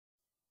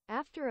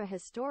After a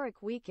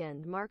historic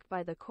weekend marked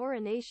by the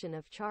coronation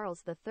of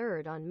Charles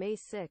III on May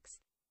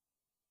 6,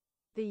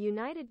 the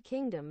United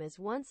Kingdom is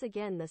once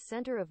again the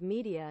center of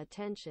media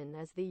attention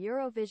as the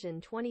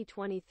Eurovision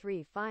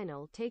 2023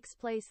 final takes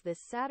place this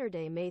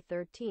Saturday, May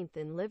 13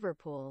 in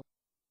Liverpool.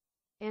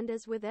 And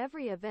as with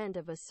every event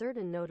of a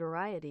certain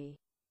notoriety,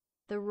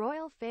 the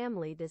royal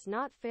family does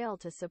not fail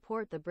to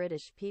support the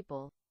British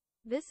people.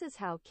 This is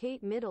how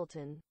Kate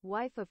Middleton,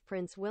 wife of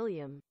Prince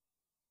William,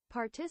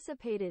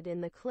 participated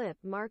in the clip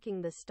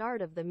marking the start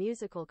of the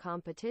musical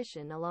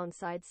competition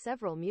alongside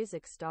several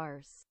music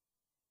stars.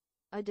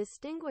 A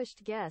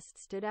distinguished guest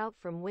stood out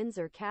from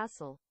Windsor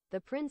Castle, the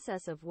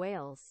Princess of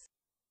Wales.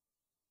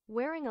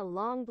 Wearing a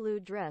long blue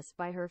dress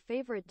by her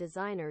favorite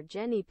designer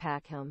Jenny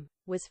Packham,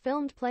 was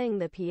filmed playing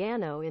the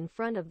piano in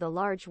front of the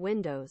large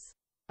windows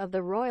of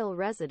the royal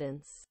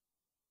residence.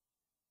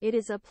 "It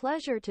is a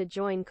pleasure to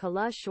join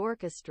KateMiddleton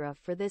Orchestra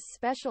for this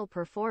special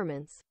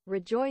performance,"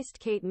 rejoiced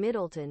Kate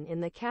Middleton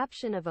in the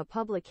caption of a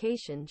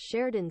publication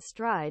shared in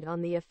stride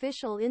on the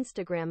official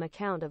Instagram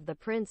account of the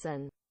Prince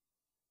and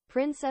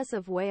Princess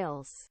of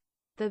Wales.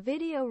 The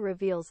video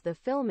reveals the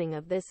filming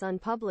of this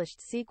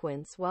unpublished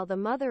sequence while the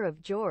mother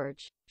of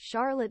George,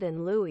 Charlotte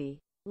and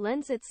Louis,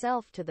 lends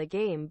itself to the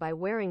game by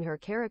wearing her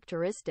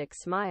characteristic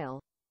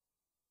smile.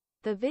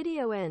 The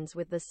video ends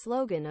with the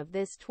slogan of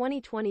this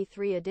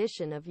 2023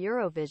 edition of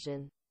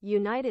Eurovision,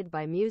 "United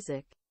by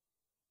Music."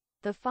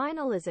 The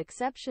final is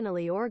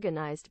exceptionally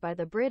organized by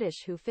the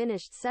British, who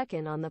finished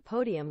second on the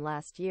podium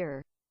last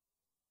year.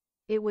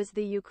 It was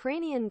the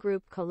Ukrainian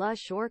group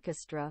KateMiddleton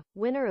Orchestra,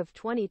 winner of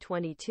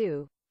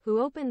 2022, who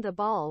opened the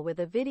ball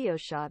with a video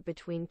shot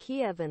between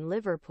Kiev and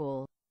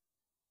Liverpool.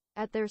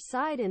 At their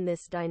side in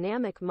this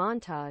dynamic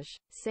montage,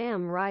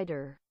 Sam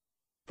Ryder,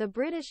 the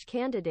British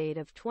candidate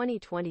of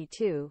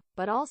 2022,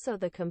 but also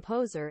the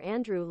composer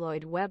Andrew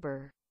Lloyd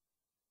Webber.